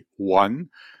agency? One,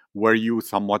 were you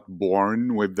somewhat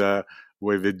born with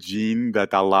a gene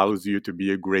that allows you to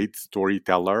be a great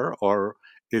storyteller, or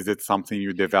is it something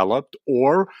you developed?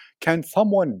 Or can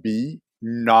someone be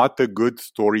not a good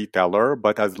storyteller,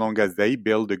 but as long as they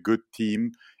build a good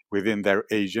team within their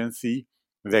agency,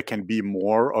 they can be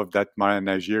more of that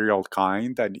managerial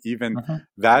kind, and even Mhm.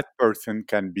 that person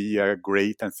can be a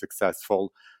great and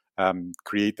successful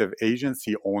creative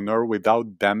agency owner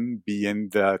without them being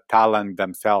the talent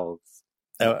themselves.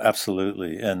 Oh,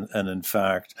 absolutely. And in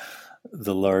fact,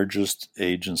 the largest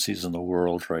agencies in the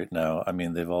world right now, I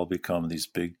mean, they've all become these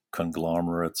big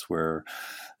conglomerates where,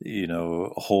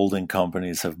 holding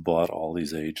companies have bought all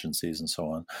these agencies and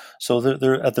so on. So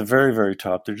they're at the very, very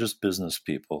top. They're just business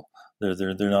people.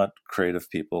 They're not creative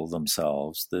people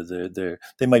themselves.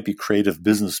 They might be creative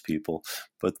business people,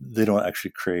 but they don't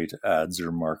actually create ads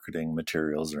or marketing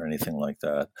materials or anything like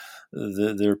that.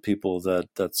 They're people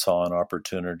that saw an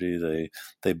opportunity.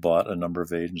 They bought a number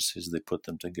of agencies. They put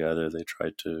them together. They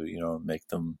tried to make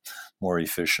them more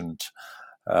efficient.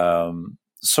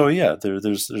 So yeah,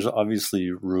 there's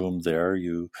obviously room there.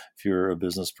 If you're a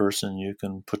business person, you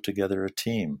can put together a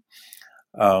team.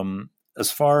 As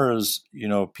far as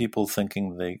people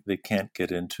thinking they can't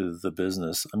get into the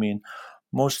business, I mean,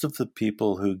 most of the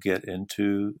people who get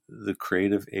into the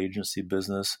creative agency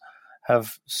business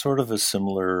have sort of a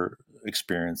similar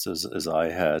experience as I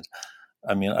had.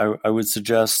 I mean, I would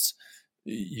suggest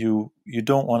you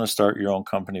don't want to start your own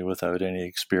company without any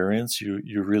experience.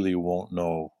 You really won't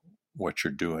know what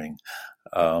you're doing.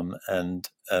 And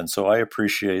so I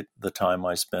appreciate the time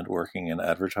I spent working in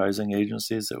advertising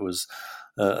agencies. It was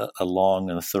a long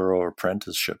and thorough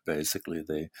apprenticeship. Basically,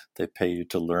 they pay you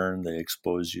to learn. They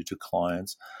expose you to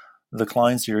clients. The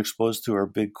clients you're exposed to are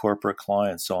big corporate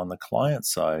clients. So on the client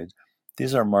side,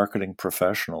 these are marketing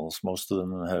professionals. Most of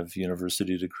them have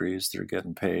university degrees. They're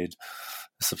getting paid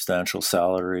a substantial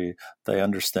salary. They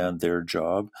understand their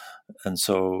job. And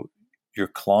so your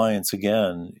clients,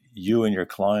 again, you and your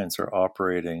clients are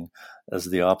operating as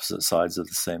the opposite sides of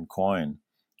the same coin.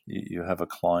 You have a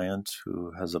client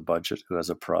who has a budget, who has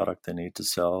a product they need to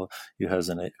sell.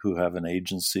 Who have an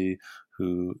agency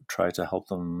who try to help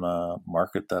them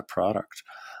market that product,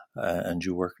 and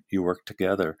you work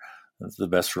together. The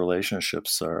best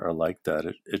relationships are like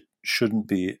that. It shouldn't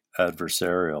be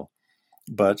adversarial,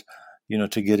 but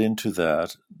to get into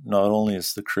that, not only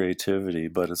is the creativity,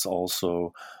 but it's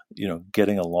also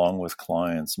getting along with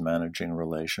clients, managing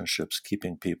relationships,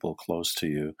 keeping people close to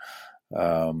you.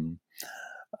 Um,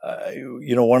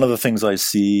 One of the things I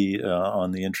see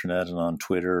on the internet and on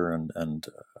Twitter and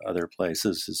other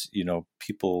places is,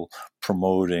 people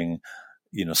promoting,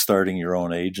 starting your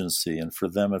own agency. And for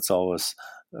them, it's always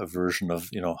a version of,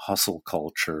 hustle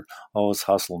culture. Always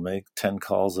hustle, make 10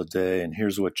 calls a day, and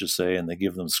here's what you say. And they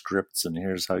give them scripts, and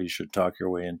here's how you should talk your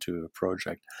way into a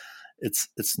project.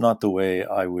 It's not the way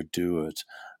I would do it,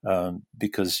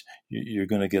 because you're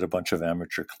going to get a bunch of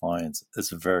amateur clients.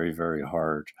 It's very, very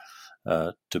hard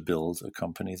to build a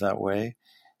company that way.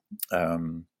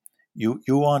 You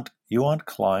want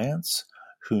clients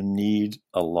who need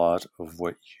a lot of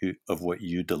what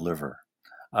you deliver.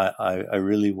 I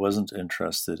really wasn't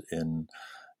interested in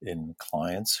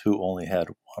clients who only had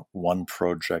one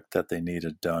project that they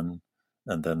needed done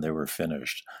and then they were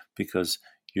finished, because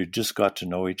you just got to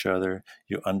know each other,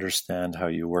 you understand how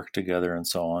you work together and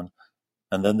so on,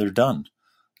 and then they're done.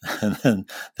 And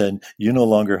then you no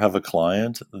longer have a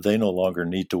client. They no longer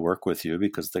need to work with you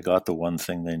because they got the one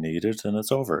thing they needed, and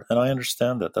it's over. And I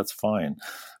understand that. That's fine.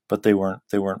 But they weren't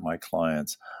my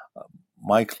clients.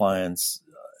 My clients,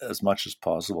 as much as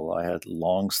possible, I had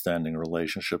long-standing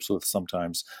relationships with,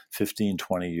 sometimes 15,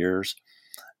 20 years.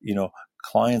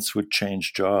 Clients would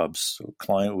change jobs. So a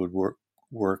client would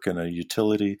work in a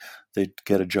utility. They'd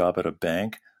get a job at a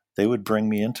bank. They would bring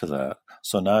me into that.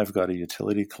 So now I've got a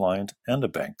utility client and a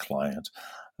bank client.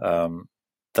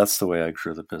 That's the way I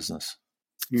grew the business.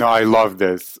 No, I love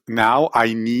this. Now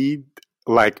I need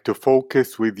to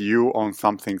focus with you on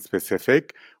something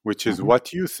specific, which is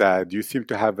what you said. You seem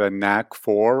to have a knack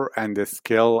for and a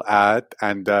skill at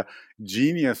and a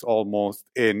genius almost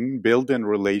in building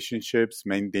relationships,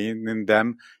 maintaining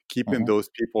them, keeping those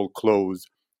people close.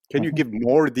 Can you give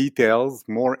more details,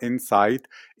 more insight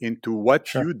into what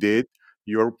Sure. you did,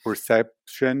 your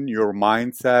perception, your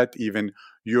mindset, even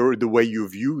the way you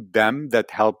viewed them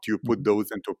that helped you put those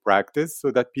into practice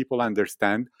so that people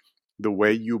understand the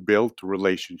way you built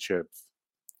relationships?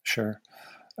 Sure.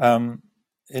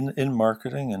 In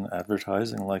marketing and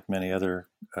advertising, like many other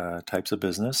types of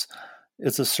business,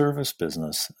 it's a service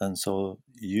business, and so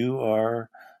you are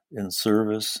in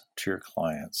service to your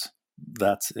clients.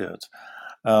 That's it.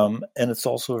 And it's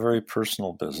also a very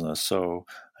personal business. So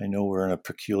I know we're in a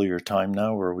peculiar time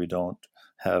now where we don't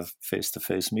have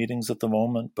face-to-face meetings at the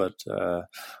moment, but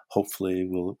hopefully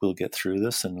we'll get through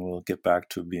this and we'll get back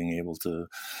to being able to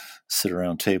sit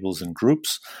around tables in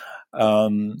groups.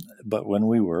 But when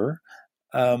we were,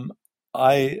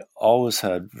 I always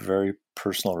had very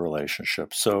personal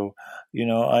relationships. So,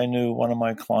 I knew one of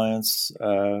my clients.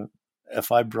 If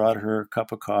I brought her a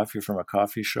cup of coffee from a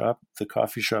coffee shop, the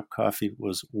coffee shop coffee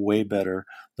was way better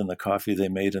than the coffee they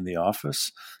made in the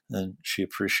office, and she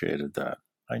appreciated that.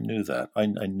 I knew that. I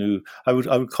knew I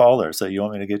would call her, say, "You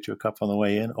want me to get you a cup on the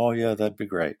way in?" "Oh yeah, that'd be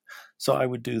great." So I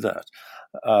would do that.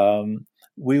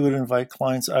 We would invite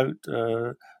clients out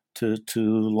to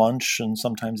lunch and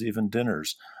sometimes even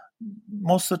dinners.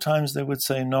 Most of the times they would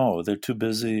say no, they're too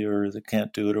busy or they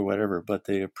can't do it or whatever, but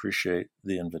they appreciate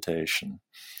the invitation.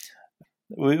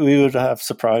 We would have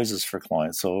surprises for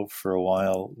clients. So for a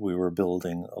while, we were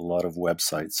building a lot of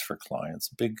websites for clients,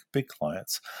 big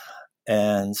clients.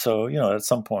 And so, at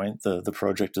some point, the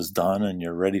project is done and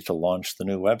you're ready to launch the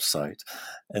new website.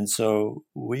 And so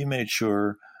we made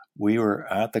sure we were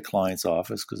at the client's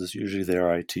office, because it's usually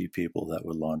their IT people that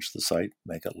would launch the site,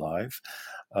 make it live,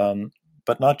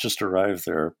 but not just arrive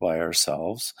there by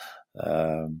ourselves.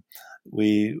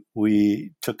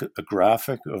 We took a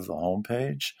graphic of the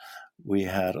homepage. We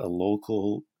had a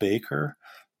local baker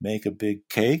make a big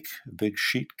cake, a big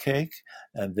sheet cake,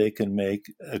 and they can make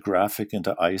a graphic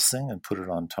into icing and put it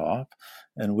on top.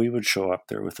 And we would show up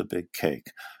there with a big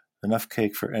cake, enough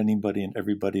cake for anybody and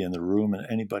everybody in the room and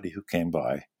anybody who came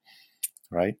by,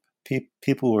 right?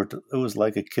 People were, it was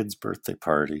like a kid's birthday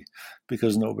party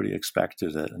because nobody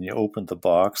expected it. And you opened the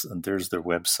box and there's their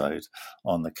website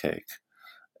on the cake.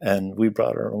 And we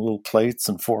brought our own little plates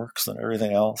and forks and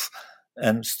everything else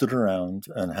and stood around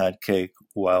and had cake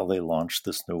while they launched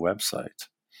this new website,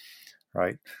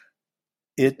 right?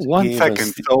 It One gave second.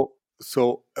 us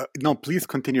the, No, please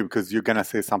continue because you're going to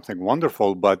say something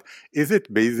wonderful. But is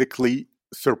it basically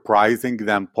surprising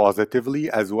them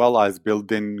positively as well as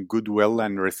building goodwill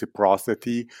and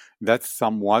reciprocity? That's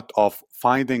somewhat of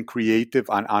finding creative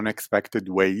and unexpected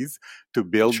ways to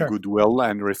build sure. goodwill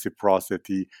and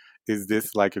reciprocity. Is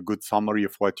this like a good summary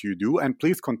of what you do? And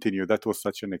please continue. That was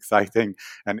such an exciting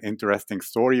and interesting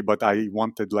story, but I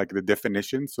wanted like the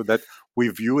definition so that we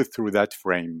view it through that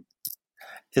frame.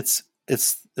 It's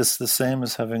the same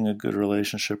as having a good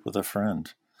relationship with a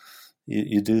friend.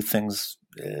 You do things.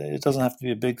 It doesn't have to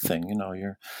be a big thing.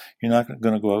 You're not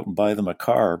going to go out and buy them a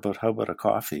car, but how about a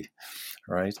coffee,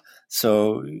 right?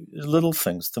 So little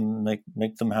things to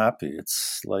make them happy.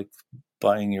 It's like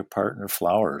buying your partner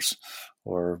flowers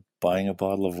or buying a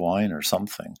bottle of wine or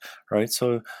something, right?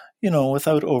 So,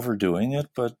 without overdoing it,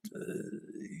 but,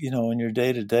 in your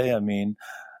day to day, I mean,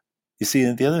 you see,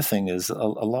 the other thing is a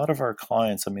lot of our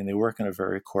clients, I mean, they work in a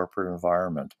very corporate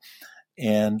environment.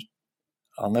 And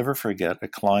I'll never forget a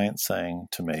client saying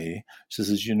to me, she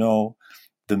says,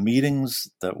 the meetings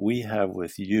that we have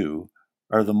with you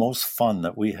are the most fun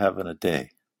that we have in a day,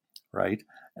 right?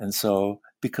 And so,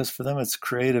 because for them it's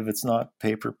creative, it's not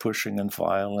paper pushing and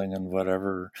filing and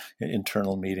whatever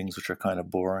internal meetings, which are kind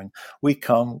of boring. We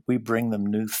come, we bring them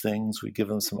new things, we give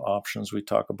them some options, we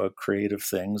talk about creative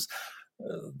things.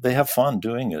 They have fun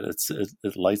doing it.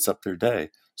 It lights up their day.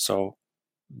 So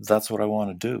that's what I want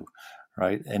to do,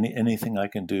 right? Anything I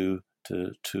can do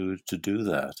to do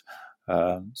that.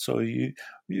 So you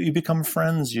become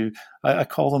friends. I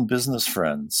call them business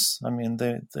friends. I mean,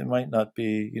 they might not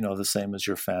be the same as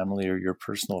your family or your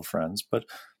personal friends, but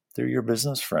they're your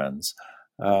business friends.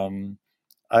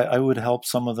 I would help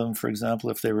some of them, for example,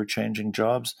 if they were changing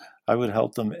jobs, I would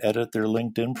help them edit their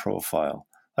LinkedIn profile.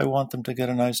 I want them to get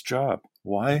a nice job.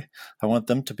 Why? I want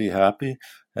them to be happy.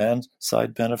 And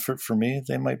side benefit for me,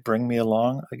 they might bring me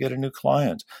along. I get a new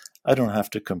client. I don't have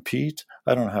to compete.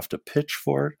 I don't have to pitch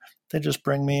for it. They just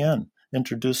bring me in,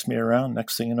 introduce me around.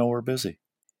 Next thing you know, we're busy.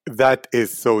 That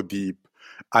is so deep.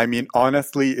 I mean,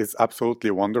 honestly, it's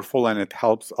absolutely wonderful, and it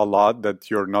helps a lot that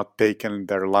you're not taking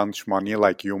their lunch money,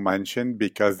 like you mentioned,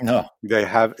 because No. they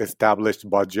have established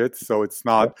budgets. So it's Yep.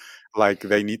 not like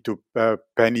they need to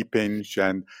penny pinch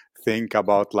and think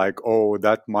about, like, oh,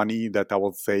 that money that I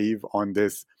will save on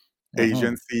this Mm-hmm.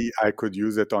 agency, I could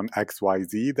use it on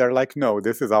XYZ. They're like, no,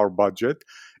 this is our budget.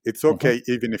 It's Mm-hmm. okay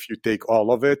even if you take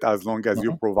all of it, as long as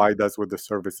you Mm-hmm. provide us with the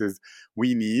services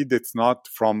we need. It's not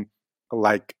from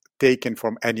like taken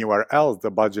from anywhere else.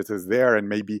 The budget is there. And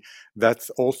maybe that's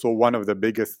also one of the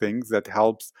biggest things that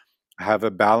helps have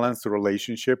a balanced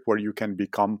relationship where you can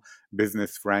become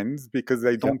business friends, because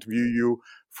they Yep. don't view you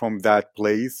from that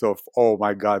place of, oh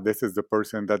my God, this is the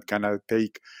person that gonna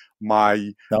take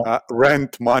my No.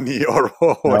 rent money or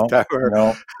No. whatever.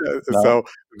 No. No. So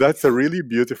that's a really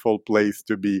beautiful place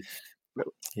to be.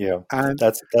 Yeah, And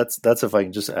that's if I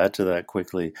can just add to that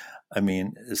quickly. I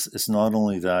mean, it's not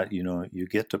only that, you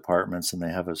get departments and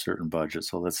they have a certain budget.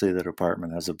 So let's say the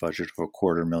department has a budget of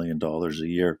 $250,000 a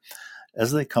year.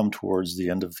 As they come towards the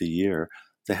end of the year,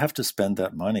 they have to spend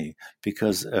that money,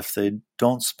 because if they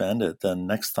don't spend it, then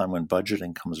next time when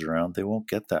budgeting comes around, they won't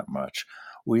get that much.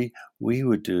 We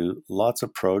would do lots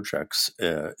of projects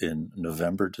in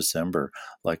November, December,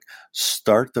 like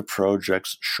start the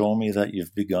projects, show me that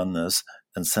you've begun this,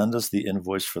 and send us the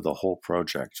invoice for the whole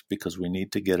project, because we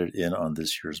need to get it in on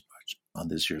this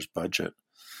year's budget.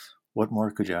 What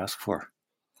more could you ask for?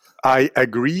 I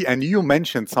agree. And you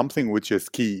mentioned something which is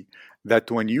key,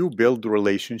 that when you build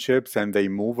relationships and they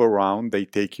move around, they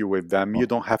take you with them. You Oh,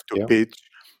 don't have to yeah. pitch.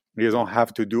 You don't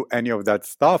have to do any of that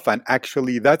stuff. And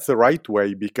actually, that's the right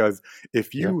way, because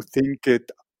if Yeah. you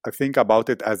think about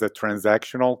it as a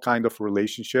transactional kind of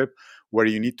relationship where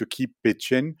you need to keep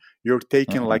pitching, you're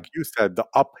taking, Mm-hmm. like you said, the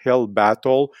uphill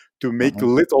battle to make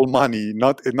Mm-hmm. little money,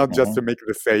 not just Mm-hmm. to make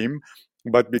the same,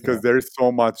 but because Yeah. there is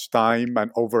so much time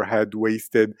and overhead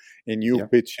wasted in you Yeah.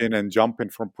 pitching and jumping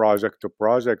from project to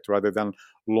project, rather than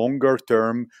longer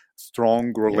term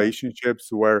strong Yeah.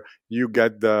 relationships where you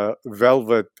get the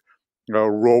velvet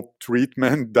rope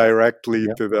treatment directly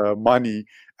Yeah. to the money.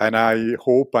 And I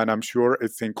hope, and I'm sure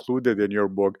it's included in your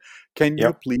book. Can you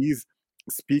Yeah. please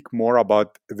speak more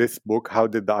about this book? How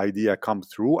did the idea come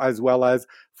through, as well as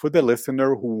for the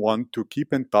listener who want to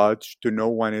keep in touch, to know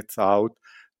when it's out,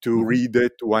 to Mm-hmm. read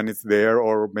it when it's there,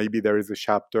 or maybe there is a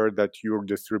chapter that you're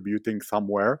distributing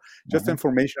somewhere? Just Mm-hmm.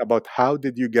 information about how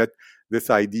did you get this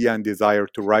idea and desire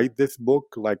to write this book,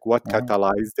 like what Mm-hmm.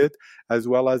 catalyzed it, as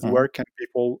well as Mm-hmm. where can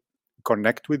people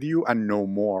connect with you and know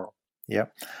more? Yeah.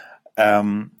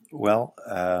 Well,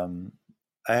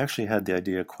 I actually had the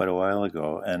idea quite a while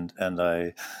ago, and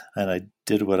I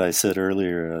did what I said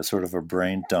earlier, sort of a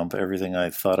brain dump, everything I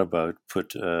thought about,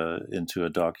 put into a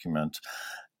document,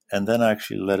 and then I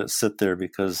actually let it sit there,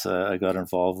 because I got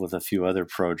involved with a few other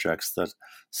projects that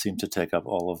seemed to take up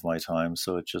all of my time.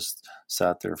 So it just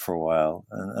sat there for a while,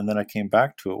 and then I came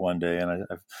back to it one day, and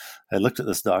I looked at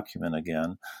this document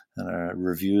again, and I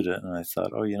reviewed it, and I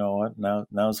thought, oh, you know what?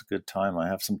 Now's a good time. I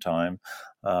have some time,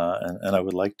 and I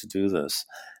would like to do this.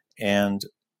 And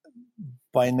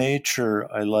by nature,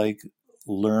 I like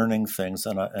learning things,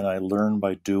 and I learn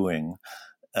by doing,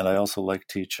 and I also like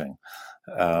teaching,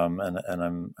 and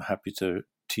I'm happy to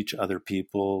teach other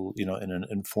people, in an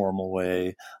informal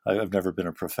way. I've never been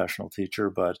a professional teacher,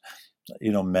 but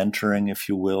mentoring, if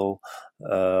you will,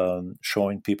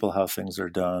 showing people how things are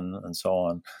done, and so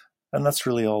on. And that's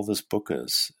really all this book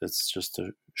is. It's just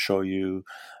to show you,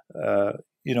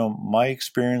 my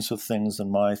experience with things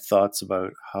and my thoughts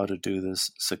about how to do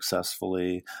this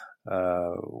successfully,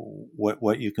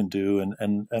 what you can do,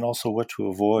 and also what to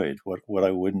avoid, what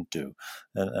I wouldn't do,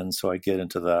 and so I get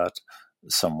into that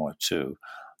somewhat too.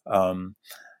 Um,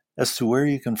 as to where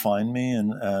you can find me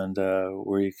and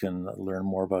where you can learn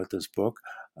more about this book,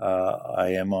 I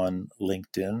am on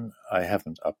LinkedIn. I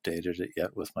haven't updated it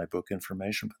yet with my book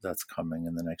information, but that's coming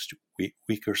in the next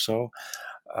week or so.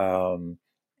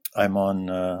 I'm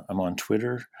on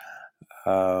Twitter,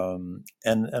 and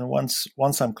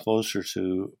once I'm closer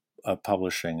to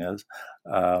publishing it,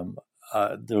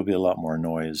 there'll be a lot more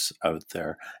noise out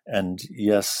there. And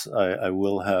yes, I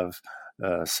will have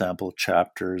sample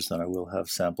chapters, and I will have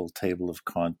sample table of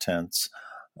contents.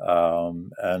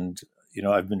 And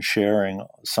I've been sharing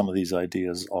some of these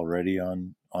ideas already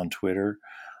on Twitter,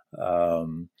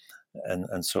 um,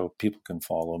 and so people can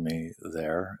follow me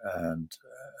there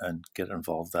and get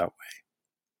involved that way.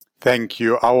 Thank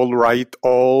you. I will write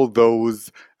all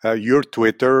those, your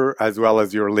Twitter as well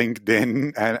as your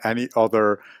LinkedIn and any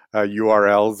other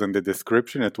URLs in the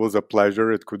description. It was a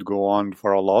pleasure. It could go on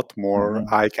for a lot more.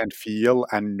 Mm-hmm. I can feel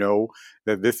and know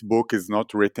that this book is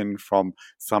not written from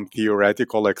some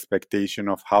theoretical expectation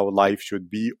of how life should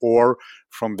be, or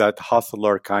from that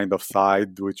hustler kind of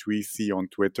side which we see on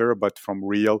Twitter, but from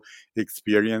real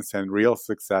experience and real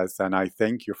success. And I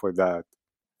thank you for that.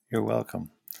 You're welcome.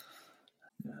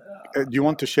 Do you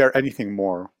want to share anything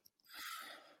more?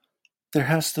 There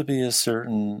has to be a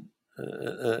certain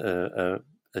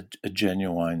a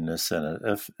genuineness in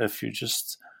it. If you're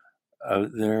just out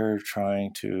there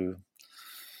trying to,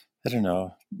 I don't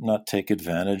know, not take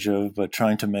advantage of, but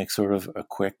trying to make sort of a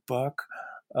quick buck,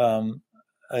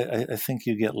 I think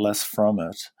you get less from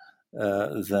it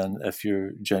than if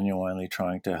you're genuinely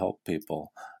trying to help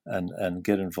people and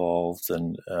get involved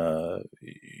and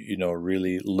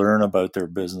really learn about their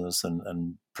business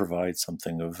and provide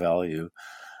something of value.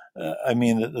 I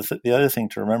mean, the other thing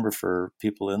to remember for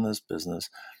people in this business,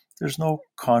 there's no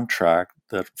contract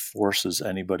that forces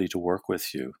anybody to work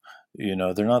with you.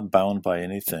 They're not bound by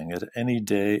anything. At any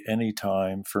day, any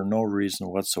time, for no reason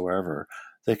whatsoever,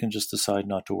 they can just decide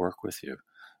not to work with you.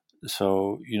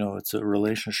 So, it's a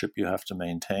relationship you have to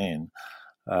maintain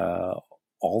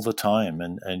all the time,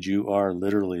 and you are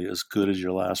literally as good as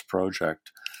your last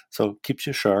project. So it keeps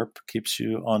you sharp, keeps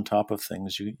you on top of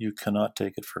things. You cannot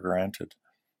take it for granted.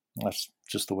 That's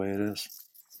just the way it is.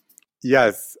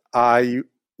 Yes, I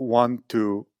want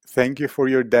to thank you for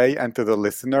your day, and to the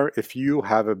listener, if you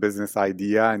have a business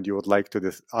idea and you would like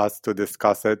to us to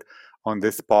discuss it on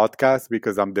this podcast,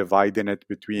 because I'm dividing it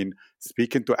between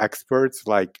speaking to experts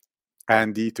like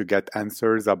Andy to get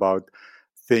answers about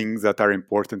things that are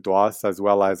important to us, as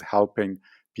well as helping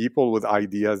people with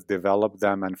ideas develop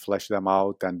them and flesh them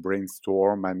out and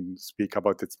brainstorm and speak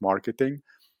about its marketing.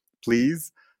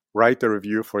 Please write a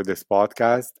review for this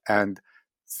podcast and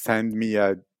send me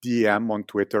a DM on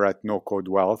Twitter at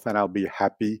NoCodeWealth, and I'll be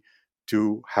happy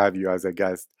to have you as a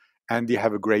guest. Andy,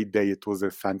 have a great day. It was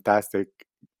a fantastic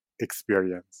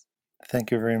experience.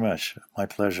 Thank you very much. My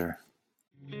pleasure.